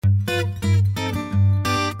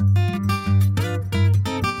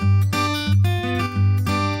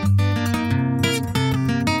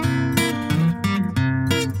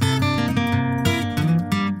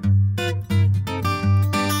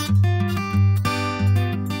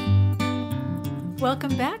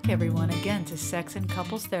Welcome back, everyone, again to Sex and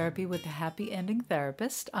Couples Therapy with the Happy Ending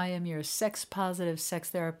Therapist. I am your sex-positive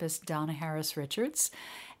sex therapist, Donna Harris Richards,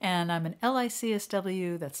 and I'm an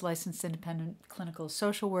LICSW, that's Licensed Independent Clinical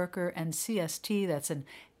Social Worker, and CST, that's an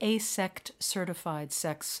ASECT Certified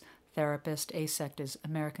Sex Therapist. ASECT is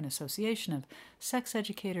American Association of Sex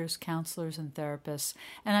Educators, Counselors, and Therapists.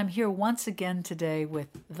 And I'm here once again today with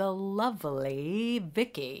the lovely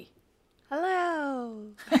Vicki.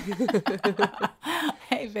 Hello.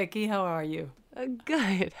 Hey, Vicki, how are you?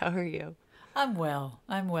 Good. How are you? I'm well,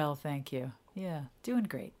 thank you. Yeah, doing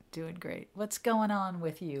great. What's going on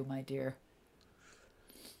with you, my dear?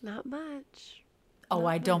 Not much. Oh,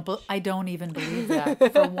 Not much. I don't even believe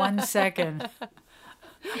that for 1 second.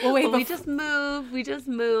 Well, wait, Well, we just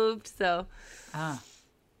moved. So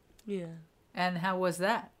yeah. And how was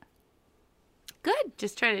that? Good.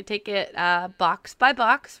 Just trying to take it box by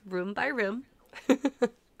box, room by room.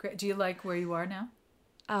 Great. Do you like where you are now?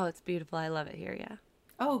 Oh, it's beautiful. I love it here. Yeah.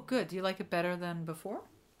 Oh, good. Do you like it better than before?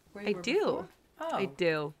 Where you I were do. before? Oh, I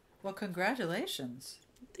do. Well, congratulations.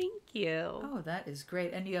 Thank you. Oh, that is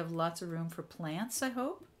great. And you have lots of room for plants, I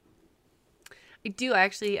hope? I do. I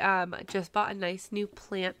actually just bought a nice new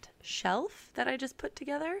plant shelf that I just put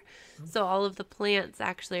together. So all of the plants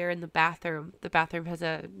actually are in the bathroom. The bathroom has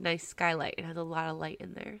a nice skylight. It has a lot of light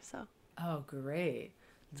in there. So Oh, great.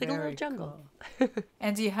 it's like a little jungle. Cool.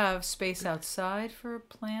 And do you have space outside for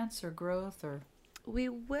plants or growth or? We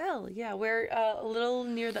will. Yeah, we're a little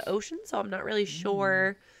near the ocean, so I'm not really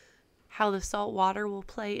sure how the salt water will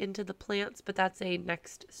play into the plants, but that's a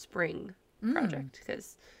next spring project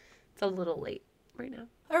because it's a little late right now.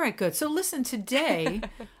 All right, good. So listen, today,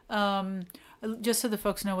 just so the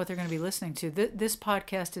folks know what they're going to be listening to, this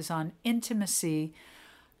podcast is on intimacy,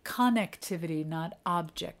 connectivity, not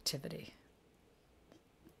objectivity.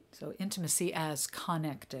 So intimacy as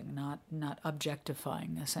connecting, not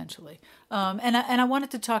objectifying, essentially. And I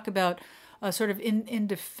wanted to talk about sort of in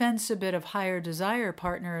defense a bit of higher desire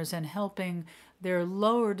partners and helping their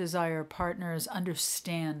lower desire partners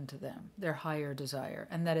understand their higher desire,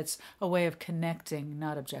 and that it's a way of connecting,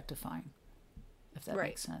 not objectifying. If that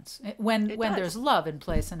makes sense. When there's love in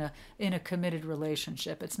place in a committed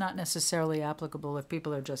relationship, it's not necessarily applicable if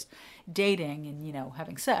people are just dating and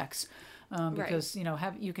having sex. Because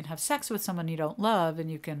you can have sex with someone you don't love, and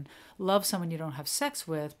you can love someone you don't have sex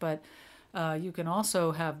with, but you can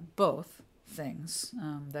also have both things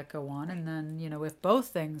that go on, and then if both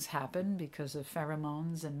things happen because of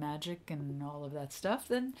pheromones and magic and all of that stuff,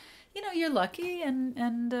 then you're lucky,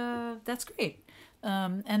 and that's great.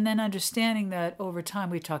 And then understanding that over time,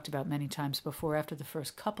 we talked about many times before, after the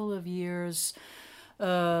first couple of years,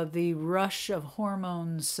 the rush of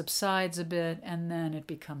hormones subsides a bit, and then it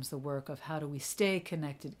becomes the work of how do we stay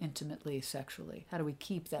connected intimately, sexually? How do we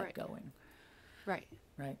keep that going? Right.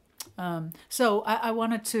 So I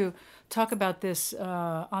wanted to talk about this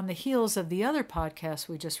on the heels of the other podcast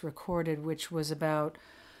we just recorded, which was about,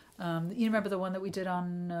 you remember the one that we did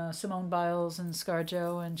on Simone Biles and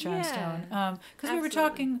ScarJo and Sharon Stone? Because we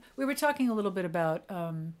were talking a little bit about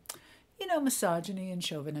misogyny and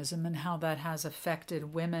chauvinism and how that has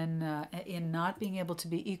affected women in not being able to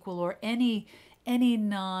be equal, or any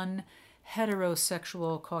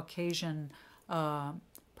non-heterosexual Caucasian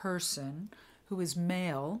person who is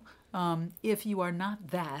male. If you are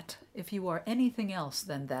not that, if you are anything else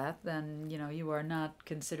than that, then you are not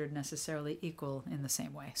considered necessarily equal in the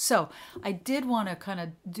same way. So I did want to kind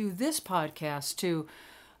of do this podcast to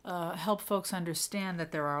help folks understand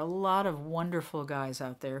that there are a lot of wonderful guys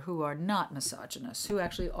out there who are not misogynists, who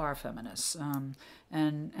actually are feminists,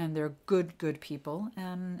 and they're good people,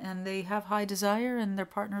 and they have high desire, and their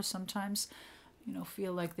partners sometimes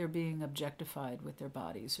feel like they're being objectified with their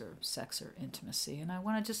bodies or sex or intimacy. And I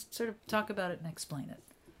want to just sort of talk about it and explain it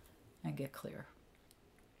and get clear.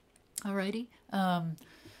 Alrighty.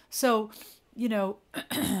 So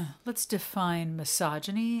let's define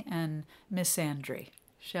misogyny and misandry,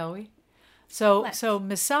 shall we? So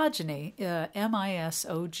misogyny,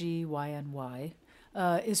 misogynny,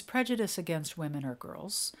 is prejudice against women or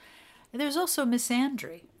girls. There's also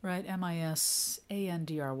misandry, right?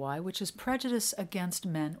 misandry, which is prejudice against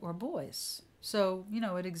men or boys. So,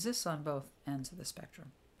 it exists on both ends of the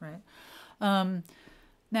spectrum, right?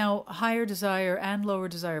 Now, higher desire and lower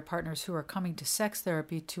desire partners who are coming to sex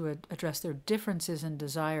therapy to address their differences in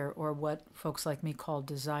desire, or what folks like me call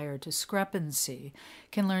desire discrepancy,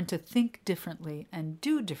 can learn to think differently and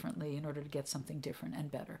do differently in order to get something different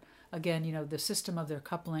and better. Again, the system of their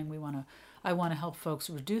coupling, we want to I want to help folks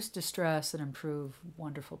reduce distress and improve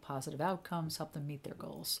wonderful positive outcomes, help them meet their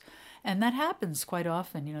goals. And that happens quite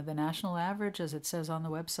often. The national average, as it says on the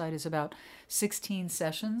website, is about 16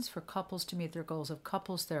 sessions for couples to meet their goals of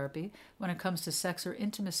couples therapy. When it comes to sex or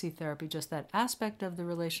intimacy therapy, just that aspect of the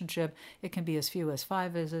relationship, it can be as few as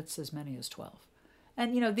 5 visits, as many as 12.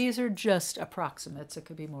 And, these are just approximates. It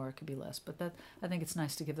could be more, it could be less. But I think it's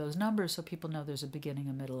nice to give those numbers so people know there's a beginning,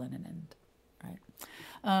 a middle, and an end.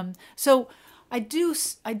 Right? So I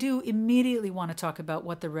do immediately want to talk about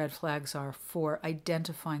what the red flags are for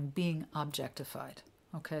identifying being objectified.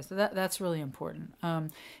 Okay, so that's really important.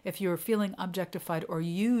 If you're feeling objectified or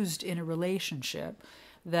used in a relationship,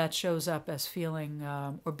 that shows up as feeling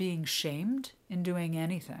or being shamed in doing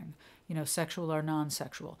anything, sexual or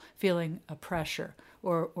non-sexual, feeling a pressure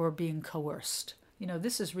or being coerced.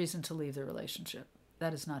 This is reason to leave the relationship.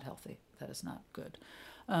 That is not healthy. That is not good.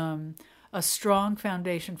 A strong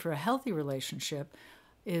foundation for a healthy relationship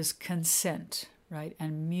is consent, right,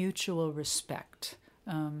 and mutual respect.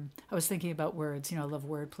 I was thinking about words. I love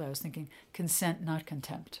wordplay. I was thinking consent, not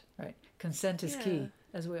contempt, right? Consent is key,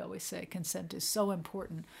 as we always say. Consent is so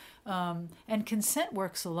important. And consent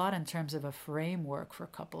works a lot in terms of a framework for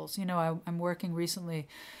couples. I'm working recently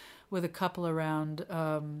with a couple around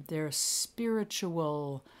their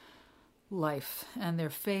spiritual life and their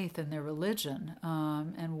faith and their religion.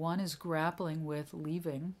 And one is grappling with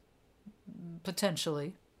leaving,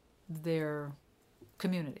 potentially, their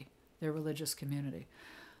community, their religious community.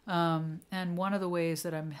 And one of the ways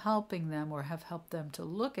that I'm helping them or have helped them to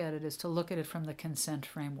look at it is to look at it from the consent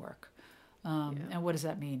framework. And what does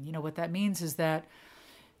that mean? What that means is that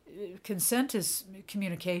consent is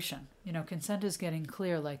communication. Consent is getting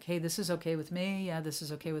clear, like, hey, this is okay with me. Yeah, this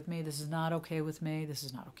is okay with me. This is not okay with me. This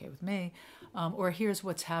is not okay with me. Or here's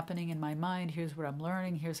what's happening in my mind. Here's what I'm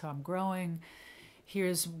learning. Here's how I'm growing.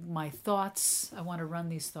 Here's my thoughts. I want to run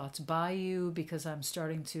these thoughts by you because I'm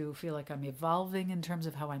starting to feel like I'm evolving in terms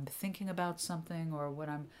of how I'm thinking about something or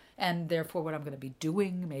and therefore what I'm going to be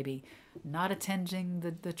doing, maybe not attending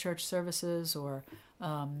the church services or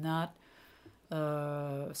not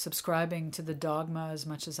subscribing to the dogma as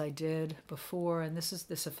much as I did before. And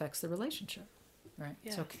this affects the relationship, right?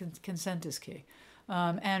 Yeah. So consent is key.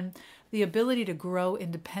 And the ability to grow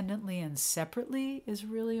independently and separately is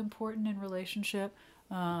really important in relationship.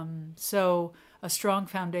 So a strong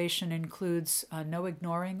foundation includes no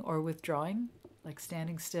ignoring or withdrawing, like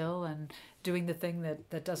standing still and doing the thing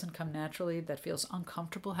that doesn't come naturally, that feels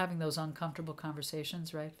uncomfortable, having those uncomfortable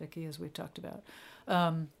conversations, right, Vicki, as we've talked about.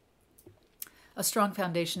 A strong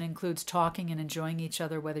foundation includes talking and enjoying each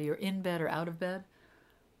other, whether you're in bed or out of bed,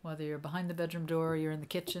 whether you're behind the bedroom door, or you're in the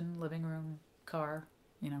kitchen, living room, car,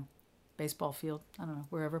 baseball field, I don't know,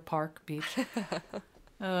 wherever, park, beach.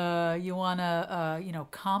 You want to,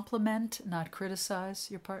 compliment, not criticize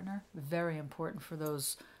your partner. Very important for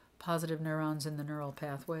those positive neurons in the neural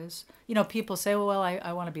pathways. People say, well,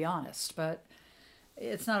 I want to be honest, but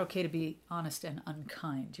it's not okay to be honest and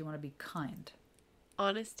unkind. You want to be kind.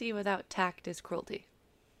 Honesty without tact is cruelty.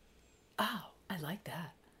 Oh, I like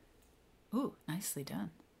that. Ooh, nicely done.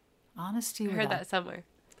 Honesty without... I heard that somewhere.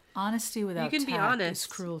 Honesty without tact be honest.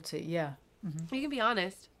 Is cruelty. Yeah. Mm-hmm. You can be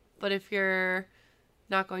honest, but if you're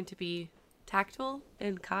not going to be tactful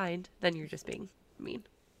and kind, then you're just being mean.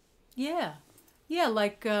 Yeah. Yeah,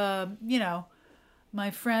 like,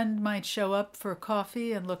 my friend might show up for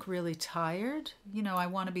coffee and look really tired. I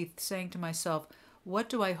want to be saying to myself, what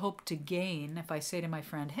do I hope to gain if I say to my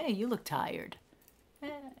friend, hey, you look tired?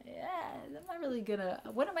 I'm not really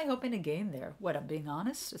what am I hoping to gain there? What, I'm being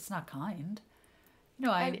honest? It's not kind.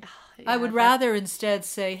 I would rather instead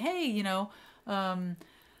say, hey,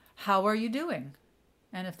 how are you doing?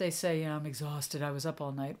 And if they say, I'm exhausted, I was up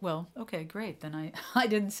all night. Well, okay, great. Then I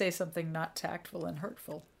didn't say something not tactful and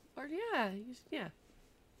hurtful. Or, yeah.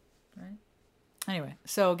 Right? Anyway,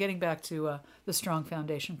 so getting back to the strong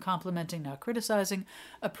foundation, complimenting, not criticizing,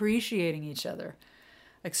 appreciating each other,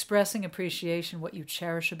 expressing appreciation, what you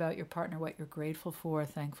cherish about your partner, what you're grateful for,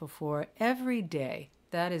 thankful for, every day.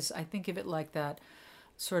 That is, I think of it like that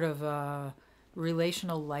sort of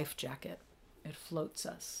relational life jacket. It floats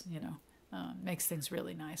us, makes things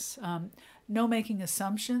really nice. No making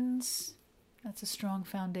assumptions. That's a strong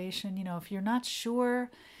foundation. If you're not sure...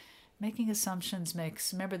 Making assumptions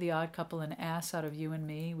makes, remember The Odd Couple, an ass out of you and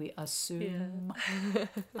me. We assume.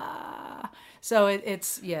 Yeah. So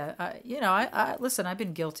listen, I've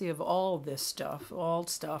been guilty of all this stuff,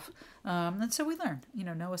 and so we learn,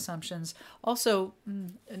 no assumptions. Also,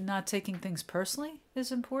 not taking things personally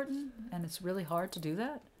is important, and it's really hard to do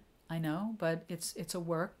that. I know, but it's a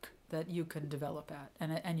work that you can develop at,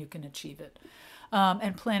 and you can achieve it.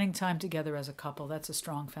 And planning time together as a couple, that's a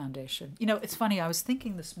strong foundation. You know, it's funny, I was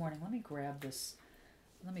thinking this morning, let me grab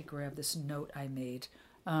this note I made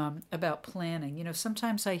about planning. You know,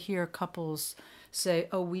 sometimes I hear couples say,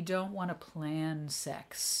 oh, we don't want to plan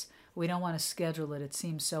sex. We don't want to schedule it. It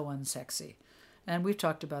seems so unsexy. And we've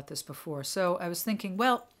talked about this before. So I was thinking,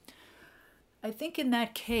 well, I think in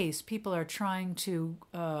that case, people are trying to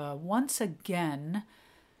once again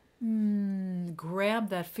grab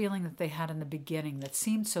that feeling that they had in the beginning that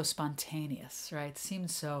seemed so spontaneous, right?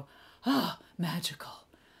 Seemed so magical.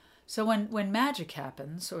 So when magic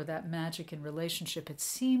happens, or that magic in relationship, it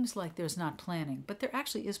seems like there's not planning, but there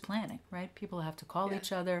actually is planning, right? People have to call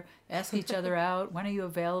each other, ask each other out. When are you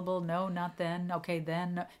available? No, not then. Okay,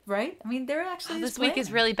 then, right? I mean, there actually is this planning. week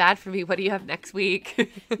is really bad for me. What do you have next week?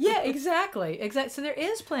 Yeah, exactly. So there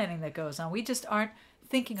is planning that goes on. We just aren't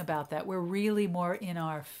thinking about that. We're really more in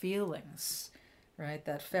our feelings, right?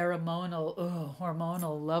 That pheromonal,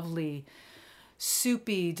 hormonal, lovely,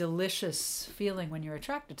 soupy, delicious feeling when you're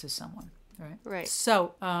attracted to someone, right? Right.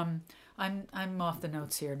 So, I'm off the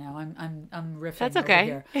notes here now. I'm riffing. That's okay.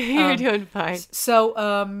 Over here. You're doing fine.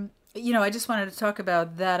 So, you know, I just wanted to talk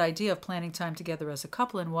about that idea of planning time together as a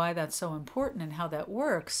couple and why that's so important and how that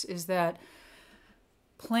works. Is that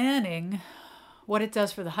planning, what it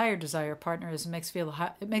does for the higher desire partner is it makes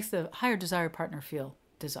the higher desire partner feel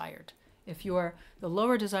desired. If you're the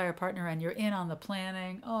lower desire partner and you're in on the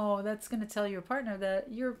planning, oh, that's going to tell your partner that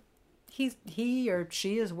he or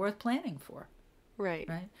she is worth planning for. Right.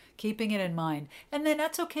 Right? Keeping it in mind. And then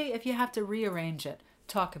that's okay if you have to rearrange it,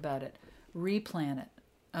 talk about it, replan it,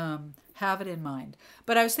 have it in mind.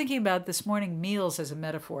 But I was thinking about this morning meals as a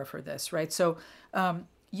metaphor for this, right? So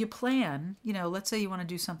you plan, you know, let's say you want to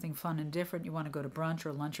do something fun and different. You want to go to brunch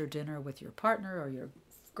or lunch or dinner with your partner or your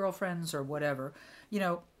girlfriends or whatever. You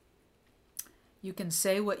know, you can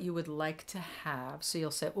say what you would like to have. So you'll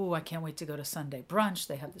say, oh, I can't wait to go to Sunday brunch.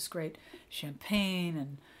 They have this great champagne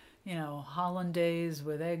and, you know, hollandaise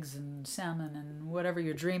with eggs and salmon and whatever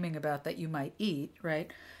you're dreaming about that you might eat, right?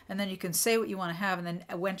 And then you can say what you want to have. And then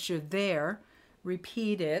once you're there,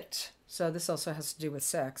 repeat it. So this also has to do with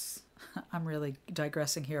sex. I'm really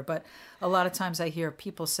digressing here. But a lot of times I hear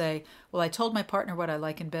people say, well, I told my partner what I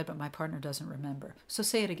like in bed, but my partner doesn't remember. So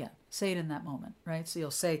say it again. Say it in that moment, right? So you'll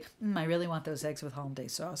say, I really want those eggs with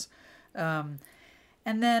hollandaise sauce. And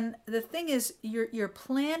then the thing is, you're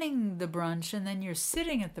planning the brunch and then you're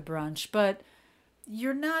sitting at the brunch, but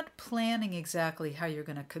you're not planning exactly how you're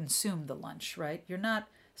going to consume the lunch, right? You're not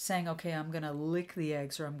saying, okay, I'm going to lick the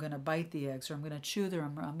eggs or I'm going to bite the eggs or I'm going to chew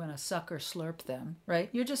them or I'm going to suck or slurp them, right?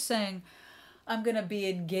 You're just saying, I'm going to be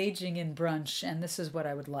engaging in brunch and this is what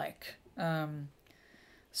I would like.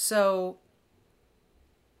 So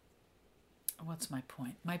what's my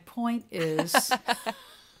point? My point is,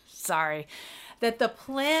 sorry, that the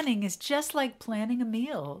planning is just like planning a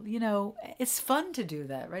meal. You know, it's fun to do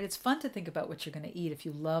that, right? It's fun to think about what you're going to eat if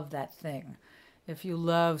you love that thing, if you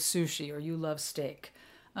love sushi or you love steak.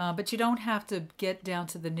 But you don't have to get down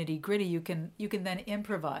to the nitty gritty. You can then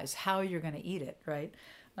improvise how you're going to eat it, right?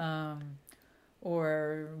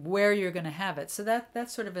 Or where you're going to have it. So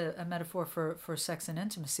that's sort of a metaphor for sex and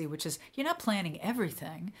intimacy, which is you're not planning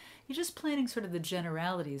everything. You're just planning sort of the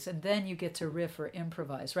generalities, and then you get to riff or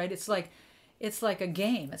improvise, right? It's like a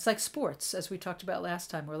game. It's like sports, as we talked about last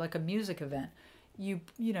time, or like a music event. You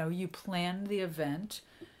plan the event.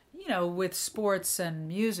 You know, with sports and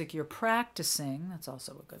music, you're practicing. That's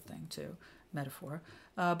also a good thing too, metaphor.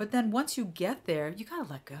 But then once you get there, you got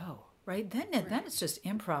to let go, right? Then it's just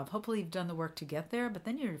improv. Hopefully you've done the work to get there, but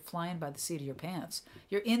then you're flying by the seat of your pants.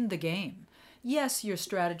 You're in the game. Yes, you're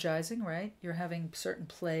strategizing, right? You're having certain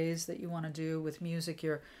plays that you want to do with music.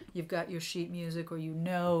 You've got your sheet music, or you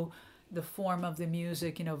know the form of the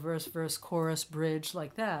music, you know, verse, chorus, bridge,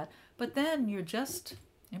 like that. But then you're just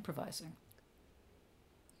improvising.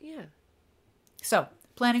 Yeah. So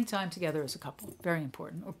planning time together as a couple, very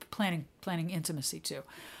important. Or planning intimacy too.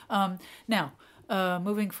 Now,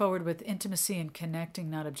 moving forward with intimacy and connecting,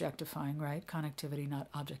 not objectifying, right? Connectivity, not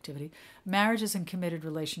objectivity. Marriages and committed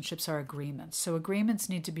relationships are agreements. So agreements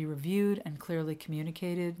need to be reviewed and clearly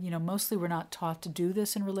communicated. You know, mostly we're not taught to do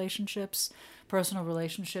this in relationships, personal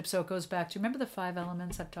relationships. So it goes back to, remember the 5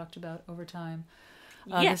 elements I've talked about over time?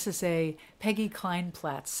 This is a Peggy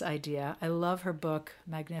Kleinplatz's idea. I love her book,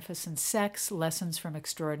 Magnificent Sex, Lessons from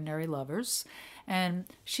Extraordinary Lovers. And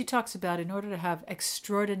she talks about, in order to have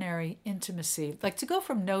extraordinary intimacy, like to go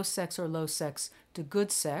from no sex or low sex to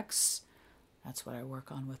good sex, that's what I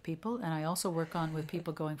work on with people. And I also work on with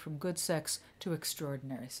people going from good sex to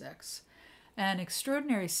extraordinary sex. And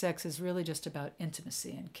extraordinary sex is really just about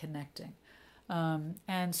intimacy and connecting.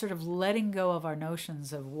 and sort of letting go of our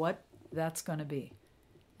notions of what that's going to be,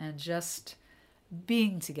 and just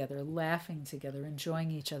being together, laughing together,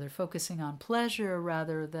 enjoying each other, focusing on pleasure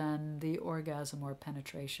rather than the orgasm or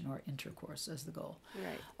penetration or intercourse as the goal.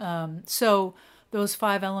 Right. So those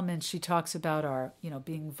 5 elements she talks about are,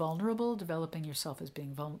 being vulnerable, developing yourself as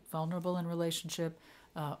being vulnerable in relationship,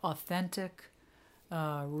 authentic,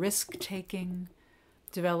 risk-taking,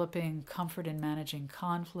 developing comfort in managing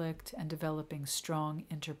conflict, and developing strong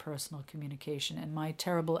interpersonal communication. And my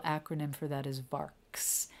terrible acronym for that is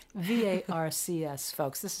VARCS. VARCS,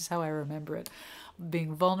 folks. This is how I remember it.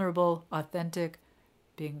 Being vulnerable, authentic,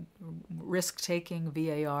 being risk-taking,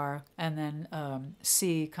 VAR, and then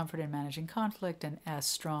C, comfort in managing conflict, and S,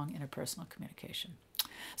 strong interpersonal communication.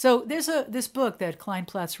 So there's this book that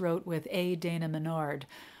Kleinplatz wrote with A. Dana Menard.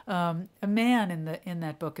 A man in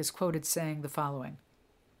that book is quoted saying the following: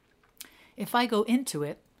 "If I go into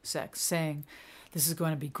it, sex, saying this is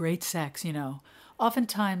going to be great sex,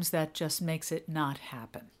 oftentimes that just makes it not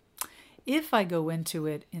happen. If I go into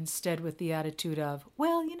it instead with the attitude of,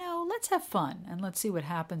 well, let's have fun and let's see what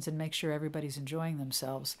happens and make sure everybody's enjoying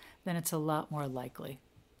themselves, then it's a lot more likely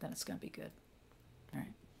that it's going to be good." All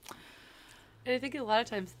right. And I think a lot of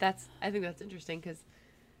times I think that's interesting because,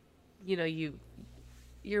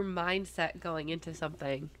 your mindset going into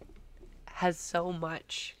something has so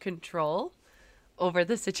much control over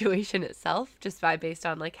the situation itself, just based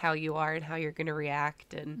on like how you are and how you're going to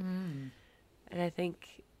react, and I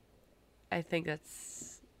think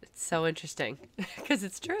it's so interesting because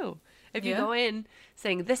it's true. If you go in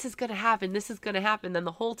saying this is going to happen, then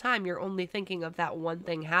the whole time you're only thinking of that one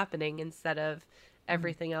thing happening instead of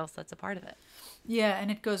everything else that's a part of it. Yeah,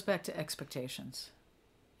 and it goes back to expectations.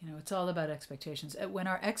 It's all about expectations. When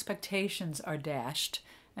our expectations are dashed,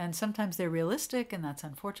 and sometimes they're realistic, and that's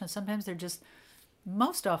unfortunate. Sometimes they're just,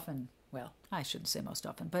 most often, well, I shouldn't say most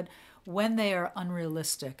often, but when they are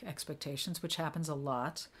unrealistic expectations, which happens a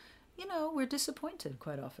lot, we're disappointed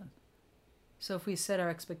quite often. So if we set our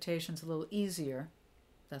expectations a little easier,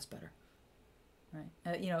 that's better.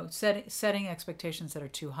 Right? Setting expectations that are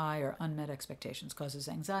too high or unmet expectations causes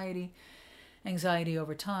anxiety. Anxiety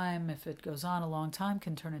over time, if it goes on a long time,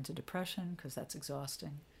 can turn into depression because that's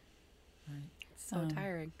exhausting. Right? It's so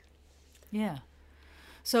tiring. Yeah.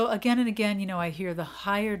 So again and again, I hear the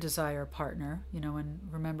higher desire partner, and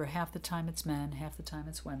remember, half the time it's men, half the time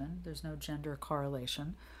it's women. There's no gender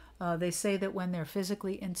correlation. They say that when they're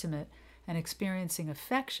physically intimate and experiencing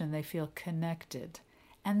affection, they feel connected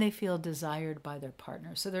and they feel desired by their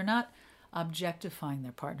partner. So they're not objectifying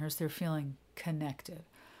their partners, they're feeling connected.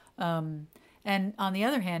 And on the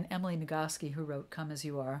other hand, Emily Nagoski, who wrote Come As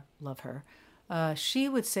You Are, love her, she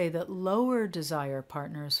would say that lower desire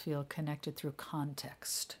partners feel connected through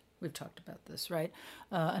context. We've talked about this, right?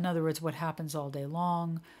 In other words, what happens all day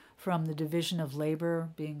long, from the division of labor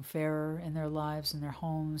being fairer in their lives and their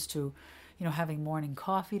homes to, having morning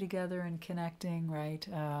coffee together and connecting, right?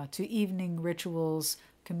 To evening rituals,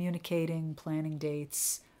 communicating, planning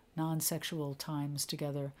dates, non-sexual times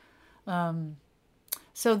together.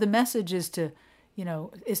 So the message is to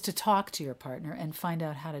talk to your partner and find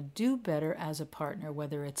out how to do better as a partner,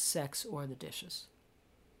 whether it's sex or the dishes.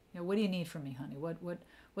 What do you need from me, honey?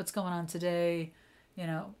 What's going on today?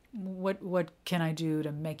 What can I do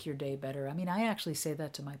to make your day better? I mean, I actually say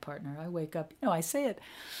that to my partner. I wake up, I say it,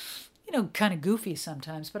 kind of goofy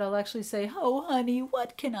sometimes, but I'll actually say, "Oh, honey,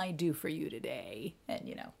 what can I do for you today?" And,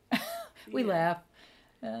 we laugh.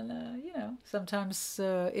 And, sometimes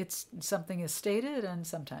it's something is stated and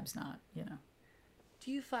sometimes not,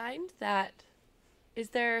 Do you find that,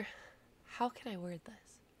 how can I word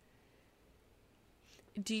this?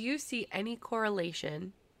 Do you see any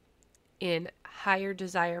correlation in higher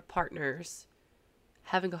desire partners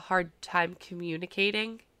having a hard time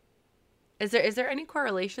communicating? Is there any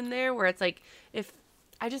correlation there where it's like,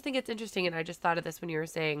 I just think it's interesting, and I just thought of this when you were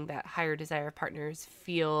saying that higher desire partners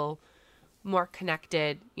feel more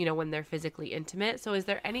connected, when they're physically intimate. So is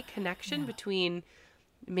there any connection between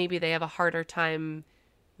maybe they have a harder time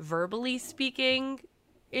verbally speaking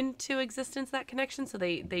into existence that connection, so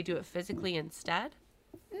they do it physically instead?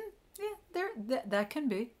 That can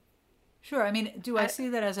be. Sure. I mean, do I see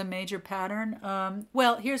that as a major pattern?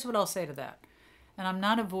 Well, here's what I'll say to that. And I'm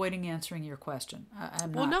not avoiding answering your question.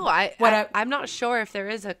 I'm not. Well, no, I'm not sure if there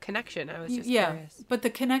is a connection. I was just curious. But the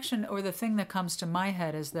connection, or the thing that comes to my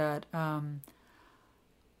head, is that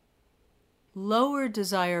lower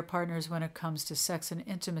desire partners, when it comes to sex and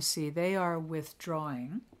intimacy, they are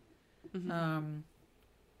withdrawing,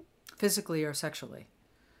 physically or sexually.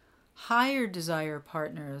 Higher desire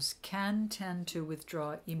partners can tend to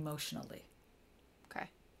withdraw emotionally. Okay.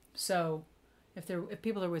 So, if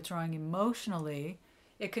people are withdrawing emotionally,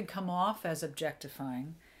 it can come off as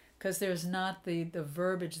objectifying because there's not the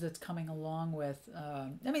verbiage that's coming along with.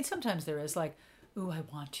 I mean, sometimes there is like, "Ooh, I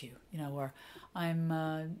want you," or I'm,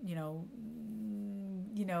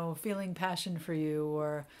 feeling passion for you,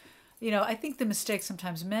 or, I think the mistake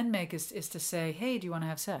sometimes men make is to say, "Hey, do you want to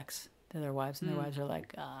have sex?" to their wives, and their wives are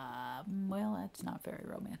like, "Well, that's not very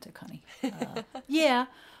romantic, honey." Yeah,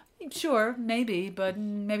 sure, maybe, but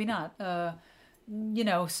maybe not.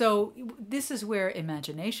 So this is where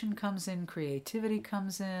imagination comes in, creativity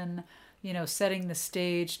comes in, setting the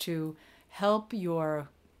stage to help your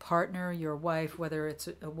partner, your wife, whether it's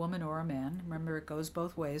a woman or a man, remember it goes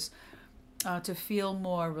both ways, to feel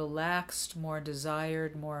more relaxed, more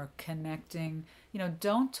desired, more connecting.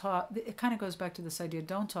 Don't talk, it kind of goes back to this idea,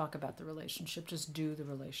 don't talk about the relationship, just do the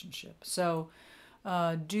relationship. So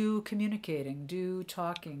do communicating, do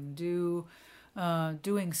talking, do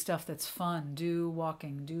doing stuff that's fun, do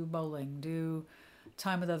walking, do bowling, do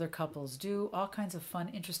time with other couples, do all kinds of fun,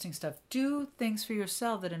 interesting stuff. Do things for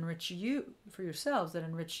yourself that enrich you, for yourselves that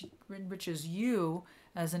enriches you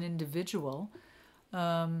as an individual.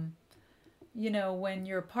 When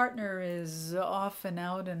your partner is off and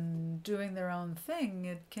out and doing their own thing,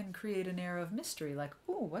 it can create an air of mystery, like,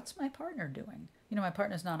 "Oh, what's my partner doing?" My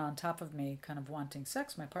partner's not on top of me kind of wanting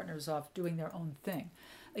sex. My partner's off doing their own thing.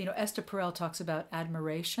 Esther Perel talks about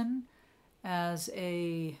admiration as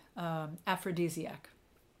a aphrodisiac.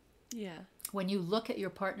 Yeah. When you look at your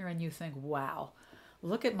partner and you think, "Wow,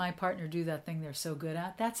 look at my partner do that thing they're so good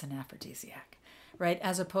at," that's an aphrodisiac, right?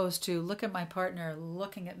 As opposed to, "Look at my partner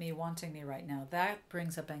looking at me, wanting me right now." That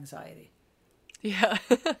brings up anxiety. Yeah.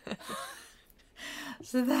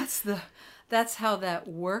 So that's how that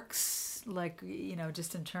works, like,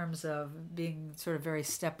 just in terms of being sort of very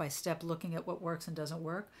step by step, looking at what works and doesn't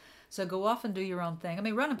work. So go off and do your own thing. I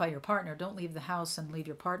mean, run it by your partner. Don't leave the house and leave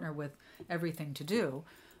your partner with everything to do.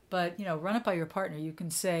 But, run it by your partner. You can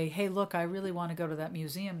say, "Hey, look, I really want to go to that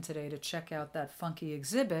museum today to check out that funky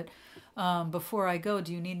exhibit. Before I go,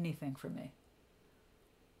 do you need anything from me?"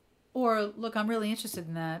 Or, "Look, I'm really interested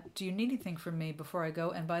in that. Do you need anything from me before I go?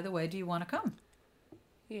 And by the way, do you want to come?"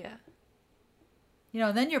 Yeah.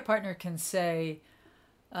 Then your partner can say,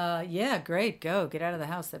 "Yeah, great, go, get out of the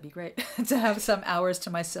house. That'd be great to have some hours to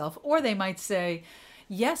myself." Or they might say,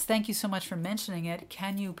 "Yes, thank you so much for mentioning it.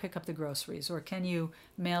 Can you pick up the groceries? Or can you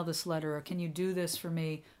mail this letter? Or can you do this for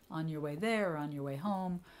me on your way there or on your way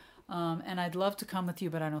home? And I'd love to come with you,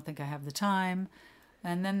 but I don't think I have the time."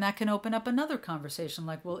 And then that can open up another conversation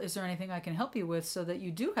like, "Well, is there anything I can help you with so that you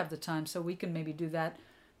do have the time, so we can maybe do that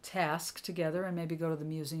task together and maybe go to the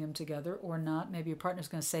museum together," or not. Maybe your partner's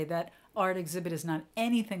going to say, "That art exhibit is not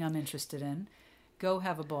anything I'm interested in. Go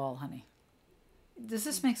have a ball, honey." Does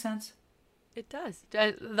this make sense? It does.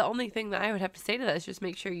 The only thing that I would have to say to that is just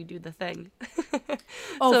make sure you do the thing.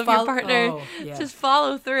 Oh, so if your partner, just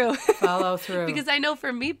follow through. Follow through. Because I know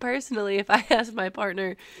for me personally, if I ask my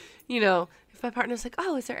partner, if my partner's like,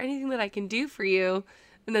 "Oh, is there anything that I can do for you?"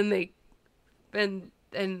 And then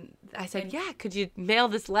and I said, "Yeah, could you mail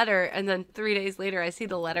this letter?" And then 3 days later, I see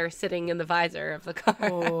the letter sitting in the visor of the car.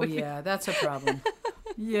 Oh, yeah, that's a problem.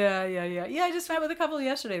 Yeah. I just met with a couple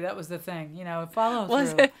yesterday. That was the thing, follow through.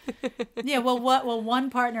 Was it? Yeah, well, one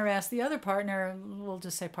partner asked the other partner, we'll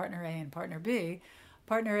just say partner A and partner B.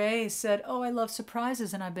 Partner A said, "Oh, I love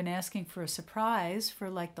surprises, and I've been asking for a surprise for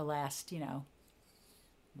like the last,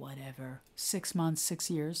 whatever, 6 months, 6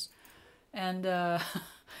 years." And,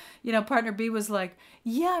 partner B was like,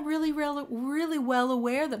 "Yeah, I'm really well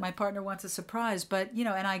aware that my partner wants a surprise. But,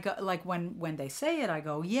 and I go, like, when they say it, I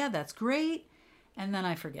go, yeah, that's great. And then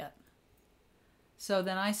I forget. So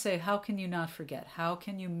then I say, how can you not forget? How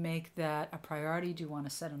can you make that a priority? Do you want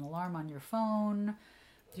to set an alarm on your phone?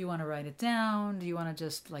 Do you want to write it down? Do you want to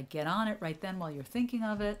just like get on it right then while you're thinking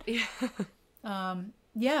of it?"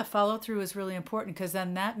 Yeah, follow through is really important because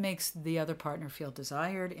then that makes the other partner feel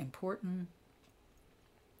desired, important.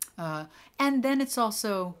 And then it's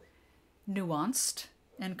also nuanced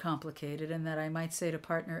and complicated in that I might say to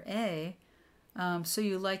partner A, "So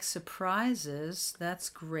you like surprises? That's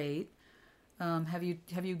great. Have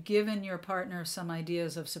you given your partner some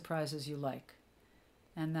ideas of surprises you like?"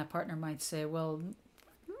 And that partner might say, "Well,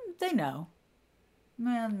 they know.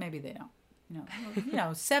 Well, maybe they don't.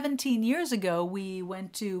 17 years ago we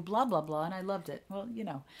went to blah blah blah and I loved it." Well,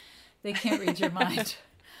 they can't read your mind.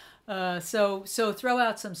 So throw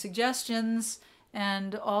out some suggestions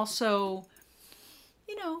and also,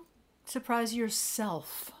 surprise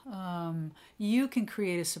yourself. You can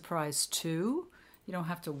create a surprise too. You don't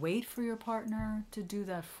have to wait for your partner to do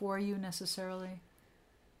that for you necessarily.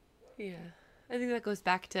 Yeah. I think that goes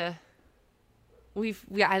back to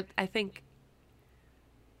I think,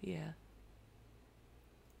 yeah.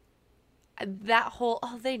 That whole,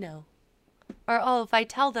 oh, they know. Or, oh, if I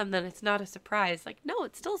tell them, then it's not a surprise. Like, no,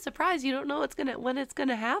 it's still a surprise. You don't know when it's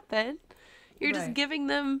gonna happen. You're just giving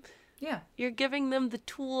them, you're giving them the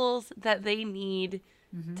tools that they need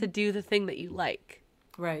to do the thing that you like.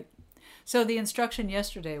 Right. So the instruction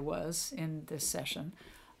yesterday was, in this session,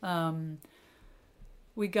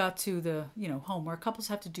 we got to the, homework. Couples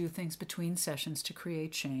have to do things between sessions to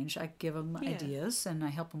create change. I give them ideas and I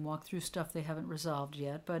help them walk through stuff they haven't resolved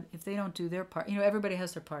yet. But if they don't do their part, everybody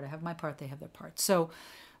has their part. I have my part, they have their part. So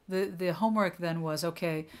the homework then was,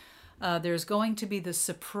 okay, there's going to be the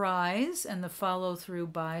surprise and the follow through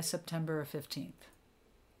by September 15th.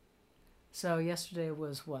 So yesterday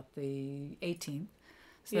was the 18th.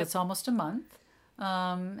 So that's almost a month.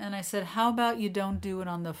 And I said, how about you don't do it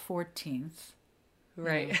on the 14th?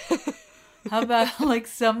 Right. How about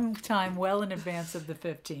sometime well in advance of the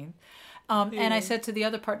 15th? And I said to the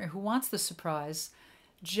other partner who wants the surprise,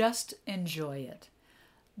 just enjoy it.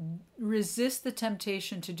 Resist the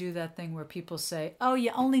temptation to do that thing where people say, oh,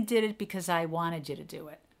 you only did it because I wanted you to do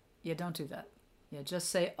it. Yeah, don't do that. Yeah, just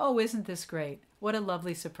say, oh, isn't this great? What a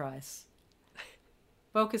lovely surprise.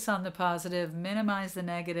 Focus on the positive, minimize the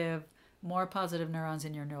negative, more positive neurons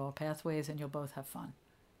in your neural pathways, and you'll both have fun.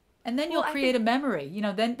 And then you'll create a memory.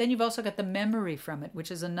 Then you've also got the memory from it,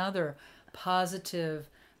 which is another positive,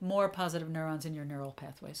 more positive neurons in your neural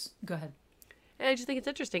pathways. Go ahead. And I just think it's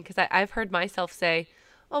interesting because I've heard myself say,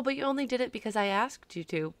 oh, but you only did it because I asked you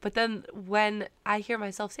to. But then when I hear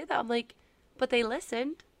myself say that, I'm like, but they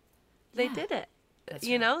listened. They did it. That's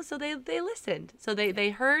right. So they listened. So they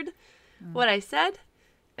heard what I said.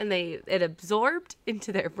 And it absorbed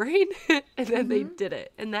into their brain, and then they did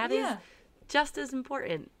it. And that is just as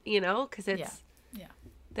important, because it's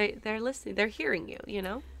they're listening, they're hearing you,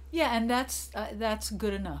 Yeah, and that's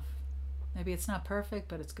good enough. Maybe it's not perfect,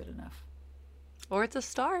 but it's good enough. Or it's a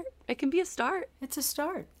start. It can be a start. It's a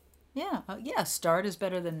start. Yeah, start is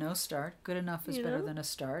better than no start. Good enough is better than a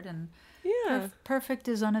start, and perfect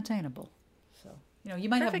is unattainable. So you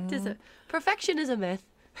might perfection is a myth.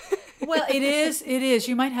 Well, it is.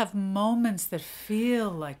 You might have moments that feel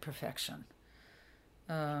like perfection.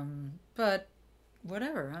 But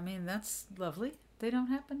whatever. I mean, that's lovely. They don't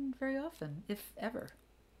happen very often, if ever.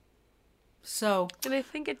 So, and I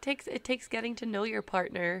think it takes getting to know your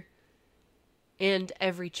partner and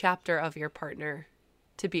every chapter of your partner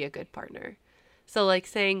to be a good partner. So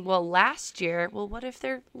saying, well, last year, what if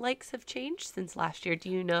their likes have changed since last year? Do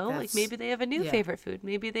you know? Maybe they have a new favorite food.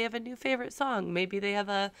 Maybe they have a new favorite song. Maybe they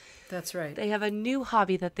have That's right. They have a new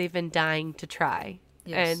hobby that they've been dying to try.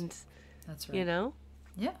 Yes. And that's right.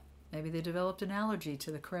 Yeah. Maybe they developed an allergy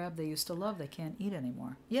to the crab they used to love they can't eat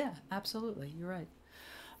anymore. Yeah, absolutely. You're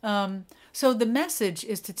right. So the message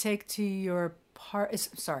is to take to your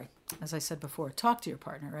as I said before, talk to your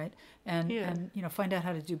partner, right? And find out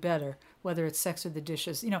how to do better, whether it's sex or the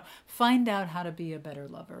dishes. Find out how to be a better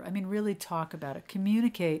lover. I mean, really talk about it.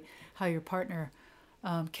 Communicate how your partner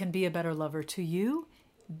can be a better lover to you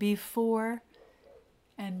before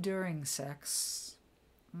and during sex,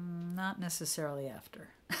 not necessarily after.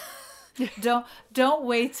 Don't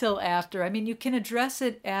wait till after. I mean, you can address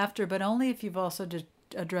it after, but only if you've also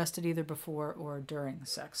addressed it either before or during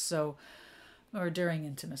sex. Or during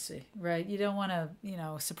intimacy, right? You don't want to,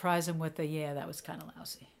 surprise them with that was kind of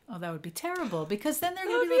lousy. Oh, that would be terrible, because then they're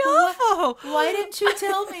going to be awful. Why didn't you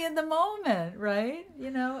tell me in the moment, right?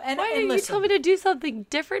 And why didn't you tell me to do something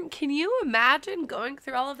different? Can you imagine going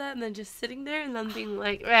through all of that and then just sitting there and then being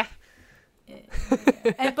like, eh.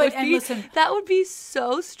 Listen, that would be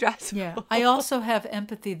so stressful. Yeah, I also have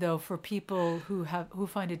empathy though for people who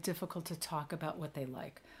find it difficult to talk about what they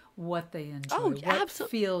like, what they enjoy, what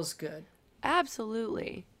feels good.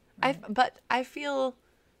 Absolutely. Right. But I feel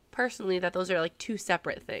personally that those are two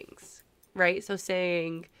separate things, right? So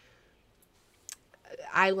saying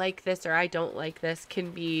I like this or I don't like this can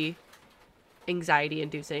be anxiety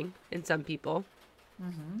inducing in some people.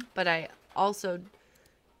 Mm-hmm. But I also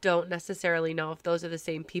don't necessarily know if those are the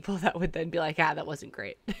same people that would then be like, that wasn't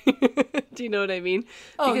great. Do you know what I mean?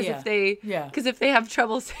 Oh, because if they have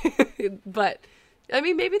trouble, but I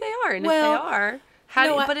mean, maybe they are. And if they are,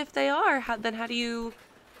 but if they are, then how do you,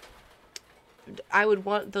 I would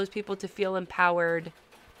want those people to feel empowered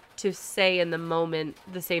to say in the moment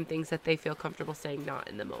the same things that they feel comfortable saying not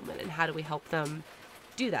in the moment. And how do we help them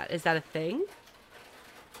do that? Is that a thing?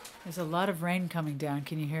 There's a lot of rain coming down.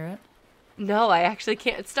 Can you hear it? No, I actually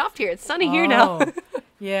can't. It stopped here. It's sunny here now.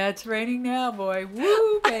 Yeah, it's raining now, boy.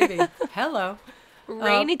 Woo, baby. Hello.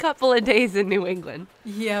 Rainy couple of days in New England.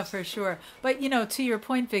 Yeah, for sure. But, to your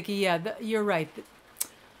point, Vicky, yeah, you're right.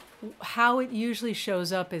 How it usually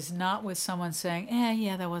shows up is not with someone saying,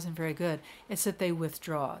 yeah, that wasn't very good. It's that they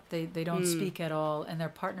withdraw. They don't speak at all, and their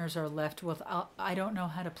partners are left with, I don't know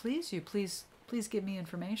how to please you. Please give me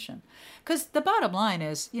information. Because the bottom line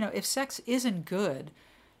is, if sex isn't good,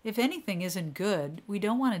 if anything isn't good, we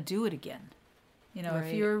don't want to do it again. Right.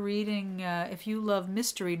 If you're reading, if you love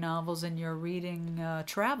mystery novels and you're reading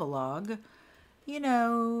travelogue, you're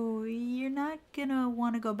not going to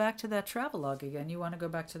want to go back to that travelogue again. You want to go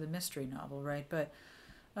back to the mystery novel, right? But,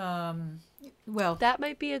 well. That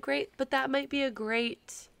might be a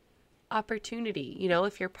great opportunity,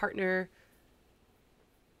 if your partner,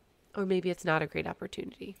 or maybe it's not a great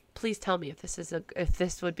opportunity. Please tell me if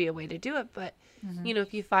this would be a way to do it. But,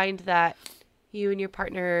 if you find that you and your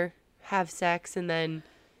partner have sex and then,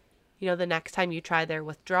 the next time you try they're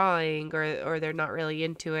withdrawing or they're not really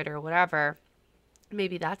into it or whatever,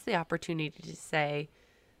 maybe that's the opportunity to say,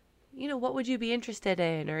 what would you be interested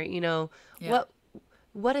in? Or,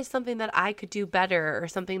 what is something that I could do better or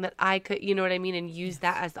something that I could, you know what I mean? And use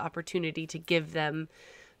that as the opportunity to give them,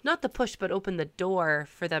 not the push, but open the door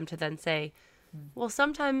for them to then say, well,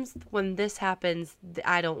 sometimes when this happens,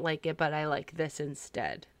 I don't like it, but I like this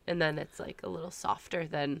instead. And then it's like a little softer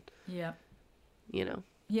than, yeah,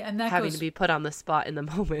 and that having to be put on the spot in the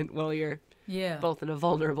moment while you're both in a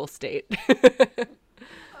vulnerable state.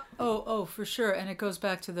 Oh, for sure. And it goes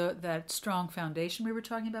back to that strong foundation we were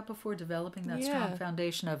talking about before, developing that strong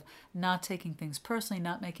foundation of not taking things personally,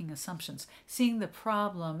 not making assumptions, seeing the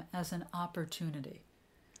problem as an opportunity.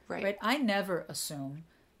 Right? I never assume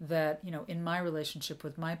that, in my relationship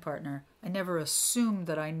with my partner, I never assume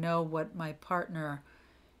that I know what my partner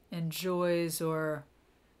enjoys or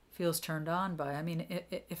feels turned on by. I mean,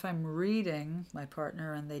 if I'm reading my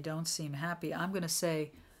partner and they don't seem happy, I'm going to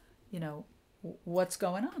say, what's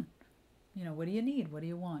going on? What do you need? What do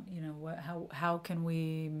you want? How can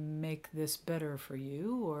we make this better for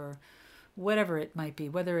you? Or whatever it might be,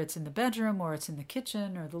 whether it's in the bedroom or it's in the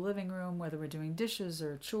kitchen or the living room, whether we're doing dishes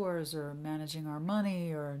or chores or managing our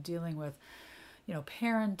money or dealing with,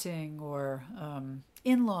 parenting or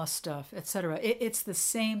in-law stuff, etc. It's the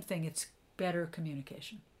same thing. It's better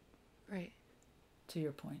communication. Right. To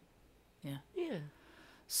your point. Yeah. Yeah.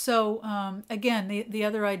 So, again, the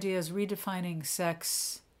other idea is redefining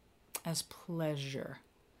sex as pleasure.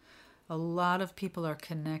 A lot of people are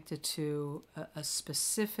connected to a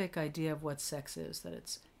specific idea of what sex is, that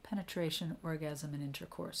it's penetration, orgasm, and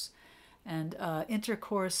intercourse. And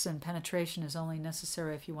intercourse and penetration is only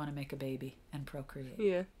necessary if you want to make a baby and procreate.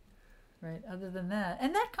 Yeah. Right? Other than that.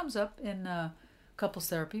 And that comes up in couples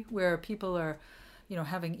therapy, where people are,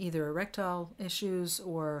 having either erectile issues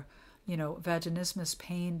or, vaginismus,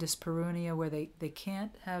 pain, dyspareunia, where they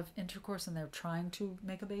can't have intercourse and they're trying to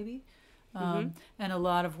make a baby. And a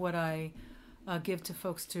lot of what I give to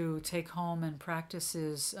folks to take home and practice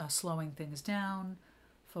is slowing things down,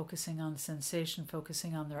 focusing on sensation,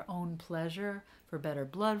 focusing on their own pleasure for better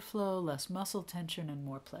blood flow, less muscle tension, and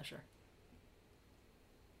more pleasure.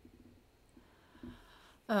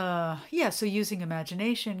 So using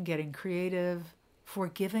imagination, getting creative,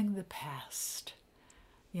 forgiving the past.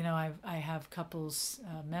 I have couples,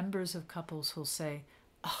 members of couples who'll say,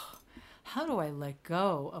 oh, how do I let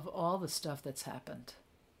go of all the stuff that's happened?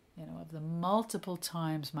 Of the multiple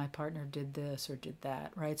times my partner did this or did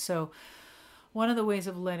that, right? So one of the ways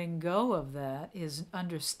of letting go of that is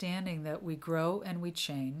understanding that we grow and we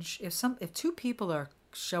change. If two people are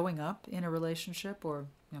showing up in a relationship, or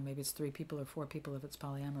maybe it's 3 people or 4 people if it's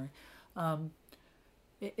polyamory,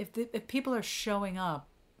 if people are showing up,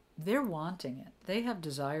 they're wanting it. They have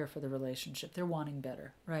desire for the relationship. They're wanting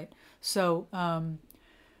better, right? So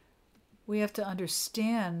we have to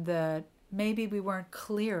understand that maybe we weren't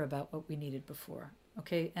clear about what we needed before,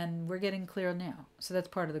 okay? And we're getting clear now. So that's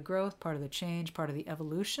part of the growth, part of the change, part of the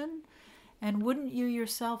evolution. And wouldn't you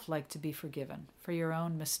yourself like to be forgiven for your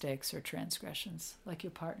own mistakes or transgressions, like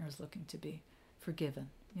your partner's looking to be forgiven,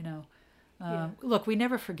 Look, we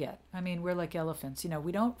never forget. I mean, we're like elephants.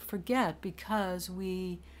 We don't forget because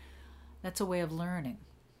that's a way of learning.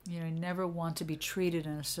 You never want to be treated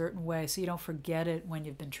in a certain way, so you don't forget it when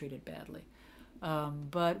you've been treated badly.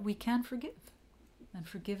 But we can forgive. And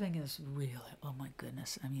forgiving is real. Oh, my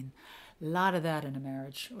goodness. I mean, a lot of that in a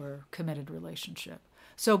marriage or committed relationship.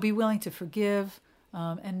 So be willing to forgive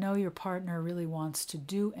and know your partner really wants to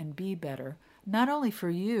do and be better, not only for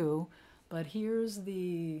you, but here's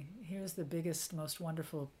the biggest, most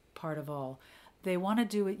wonderful part of all. They want to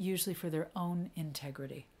do it usually for their own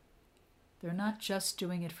integrity. They're not just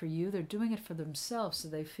doing it for you, they're doing it for themselves so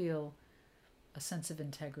they feel a sense of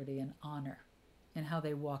integrity and honor in how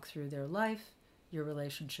they walk through their life, your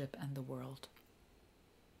relationship, and the world.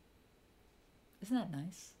 Isn't that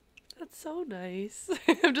nice? That's so nice.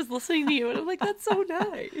 I'm just listening to you and I'm like, that's so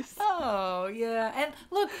nice. Oh, yeah. And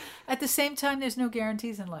look, at the same time, there's no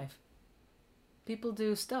guarantees in life. People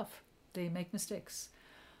do stuff. They make mistakes.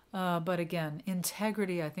 But again,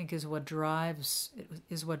 integrity, I think, is what drives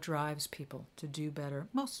people to do better.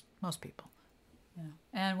 Most people. You know.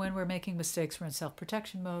 And when we're making mistakes, we're in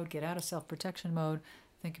self-protection mode. Get out of self-protection mode.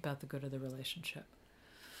 Think about the good of the relationship.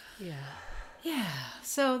 Yeah. Yeah.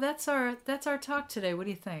 So that's our talk today. What do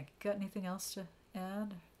you think? Got anything else to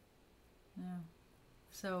add? No.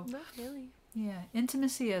 So Not really. yeah,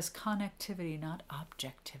 intimacy as connectivity, not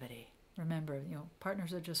objectivity. Remember,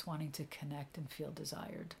 partners are just wanting to connect and feel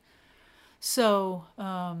desired. So,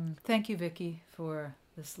 thank you, Vicki, for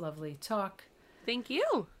this lovely talk. Thank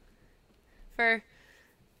you for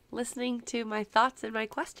listening to my thoughts and my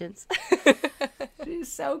questions.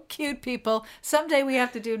 She's so cute, people. Someday we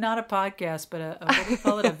have to do not a podcast, but a what do you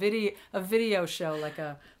call it? A video show, like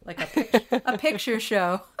a picture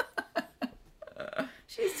show.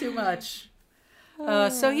 She's too much.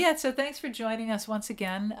 So thanks for joining us once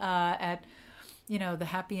again at the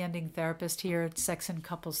Happy Ending Therapist here at Sex and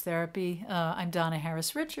Couples Therapy. I'm Donna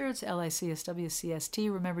Harris Richards,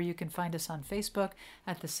 LICSWCST. Remember, you can find us on Facebook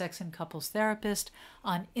at the Sex and Couples Therapist.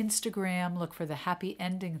 On Instagram, look for the Happy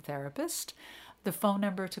Ending Therapist. The phone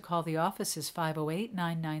number to call the office is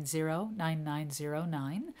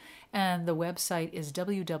 508-990-9909. And the website is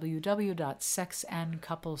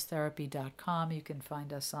www.sexandcouplestherapy.com. You can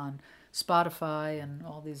find us on Spotify and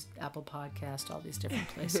all these Apple Podcasts, all these different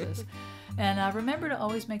places. And remember to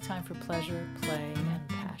always make time for pleasure, play, and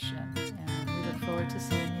passion. And we look forward to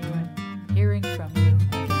seeing you and hearing from you.